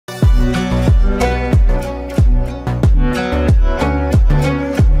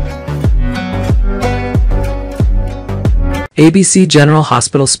ABC General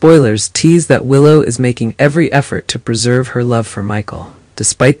Hospital spoilers tease that Willow is making every effort to preserve her love for Michael,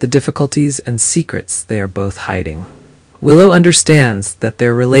 despite the difficulties and secrets they are both hiding. Willow understands that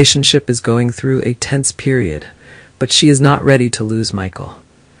their relationship is going through a tense period, but she is not ready to lose Michael.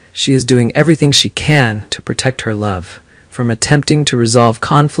 She is doing everything she can to protect her love, from attempting to resolve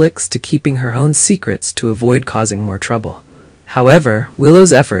conflicts to keeping her own secrets to avoid causing more trouble. However,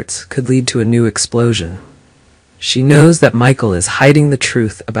 Willow's efforts could lead to a new explosion. She knows that Michael is hiding the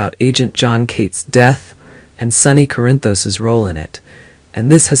truth about Agent John Cate's death and Sonny Corinthos' role in it,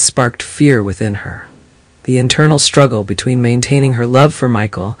 and this has sparked fear within her. The internal struggle between maintaining her love for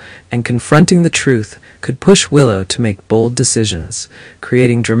Michael and confronting the truth could push Willow to make bold decisions,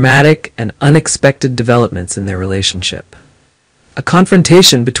 creating dramatic and unexpected developments in their relationship. A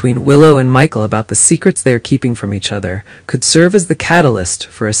confrontation between Willow and Michael about the secrets they are keeping from each other could serve as the catalyst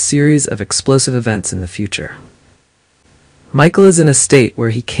for a series of explosive events in the future. Michael is in a state where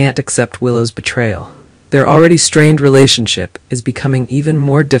he can't accept Willow's betrayal. Their already strained relationship is becoming even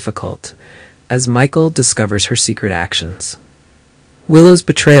more difficult as Michael discovers her secret actions. Willow's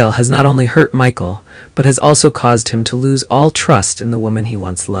betrayal has not only hurt Michael, but has also caused him to lose all trust in the woman he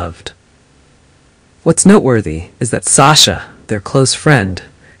once loved. What's noteworthy is that Sasha, their close friend,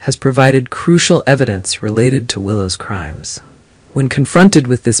 has provided crucial evidence related to Willow's crimes. When confronted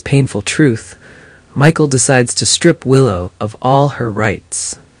with this painful truth, Michael decides to strip Willow of all her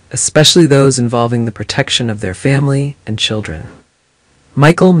rights, especially those involving the protection of their family and children.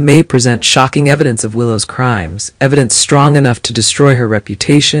 Michael may present shocking evidence of Willow's crimes, evidence strong enough to destroy her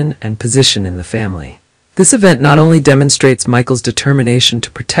reputation and position in the family. This event not only demonstrates Michael's determination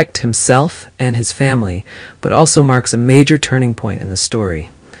to protect himself and his family, but also marks a major turning point in the story,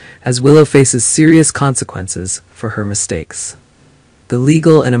 as Willow faces serious consequences for her mistakes. The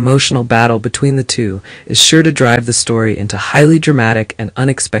legal and emotional battle between the two is sure to drive the story into highly dramatic and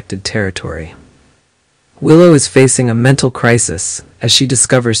unexpected territory. Willow is facing a mental crisis as she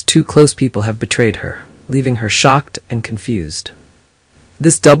discovers two close people have betrayed her, leaving her shocked and confused.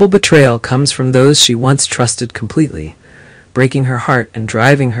 This double betrayal comes from those she once trusted completely, breaking her heart and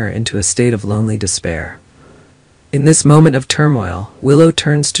driving her into a state of lonely despair. In this moment of turmoil, Willow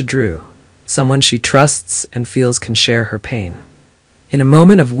turns to Drew, someone she trusts and feels can share her pain. In a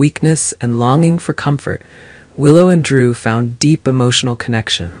moment of weakness and longing for comfort, Willow and Drew found deep emotional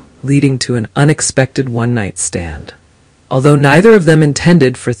connection, leading to an unexpected one-night stand. Although neither of them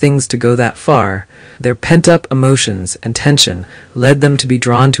intended for things to go that far, their pent-up emotions and tension led them to be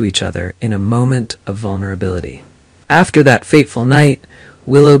drawn to each other in a moment of vulnerability. After that fateful night,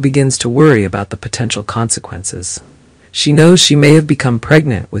 Willow begins to worry about the potential consequences. She knows she may have become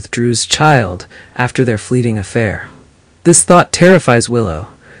pregnant with Drew's child after their fleeting affair. This thought terrifies Willow,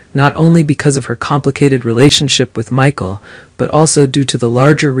 not only because of her complicated relationship with Michael, but also due to the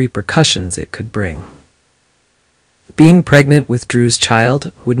larger repercussions it could bring. Being pregnant with Drew's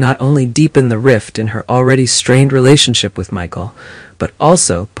child would not only deepen the rift in her already strained relationship with Michael, but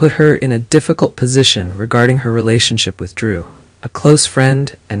also put her in a difficult position regarding her relationship with Drew, a close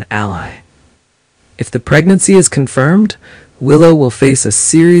friend and ally. If the pregnancy is confirmed, Willow will face a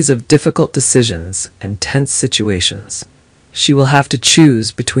series of difficult decisions and tense situations. She will have to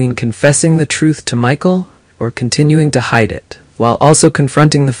choose between confessing the truth to Michael or continuing to hide it, while also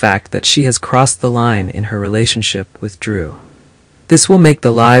confronting the fact that she has crossed the line in her relationship with Drew. This will make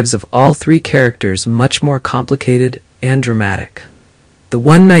the lives of all three characters much more complicated and dramatic. The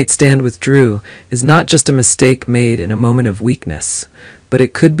one-night stand with Drew is not just a mistake made in a moment of weakness, but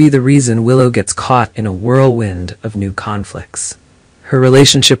it could be the reason Willow gets caught in a whirlwind of new conflicts. Her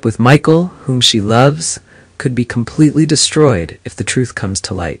relationship with Michael, whom she loves, could be completely destroyed if the truth comes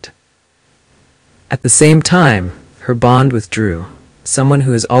to light. At the same time, her bond with Drew, someone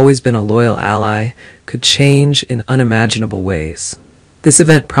who has always been a loyal ally, could change in unimaginable ways. This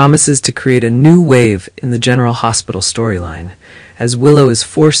event promises to create a new wave in the General Hospital storyline, as Willow is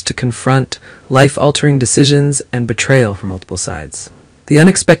forced to confront life-altering decisions and betrayal from multiple sides. The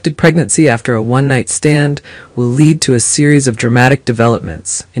unexpected pregnancy after a one-night stand will lead to a series of dramatic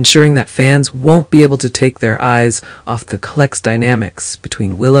developments, ensuring that fans won't be able to take their eyes off the complex dynamics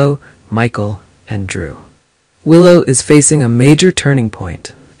between Willow, Michael, and Drew. Willow is facing a major turning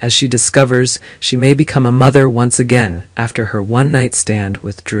point as she discovers she may become a mother once again after her one-night stand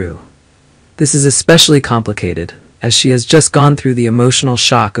with Drew. This is especially complicated, as she has just gone through the emotional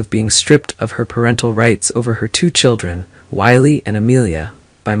shock of being stripped of her parental rights over her two children, Wiley and Amelia,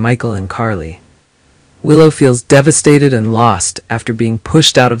 by Michael and Carly. Willow feels devastated and lost after being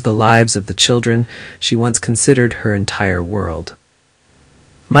pushed out of the lives of the children she once considered her entire world.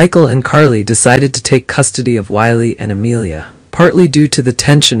 Michael and Carly decided to take custody of Wiley and Amelia, partly due to the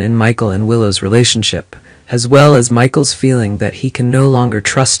tension in Michael and Willow's relationship, as well as Michael's feeling that he can no longer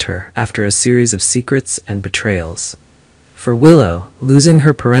trust her after a series of secrets and betrayals. For Willow, losing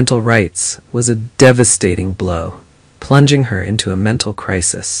her parental rights was a devastating blow, plunging her into a mental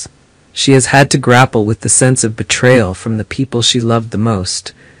crisis. She has had to grapple with the sense of betrayal from the people she loved the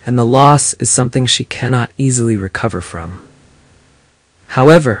most, and the loss is something she cannot easily recover from.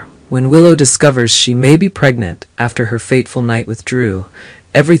 However, when Willow discovers she may be pregnant after her fateful night with Drew,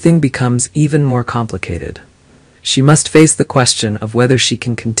 everything becomes even more complicated. She must face the question of whether she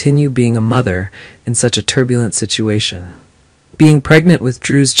can continue being a mother in such a turbulent situation. Being pregnant with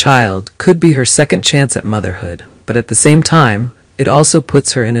Drew's child could be her second chance at motherhood, but at the same time, it also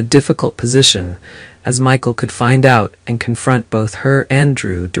puts her in a difficult position, as Michael could find out and confront both her and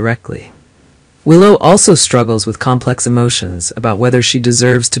Drew directly. Willow also struggles with complex emotions about whether she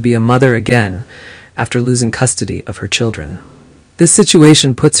deserves to be a mother again after losing custody of her children. This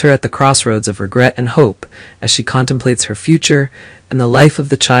situation puts her at the crossroads of regret and hope as she contemplates her future and the life of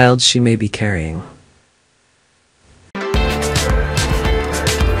the child she may be carrying.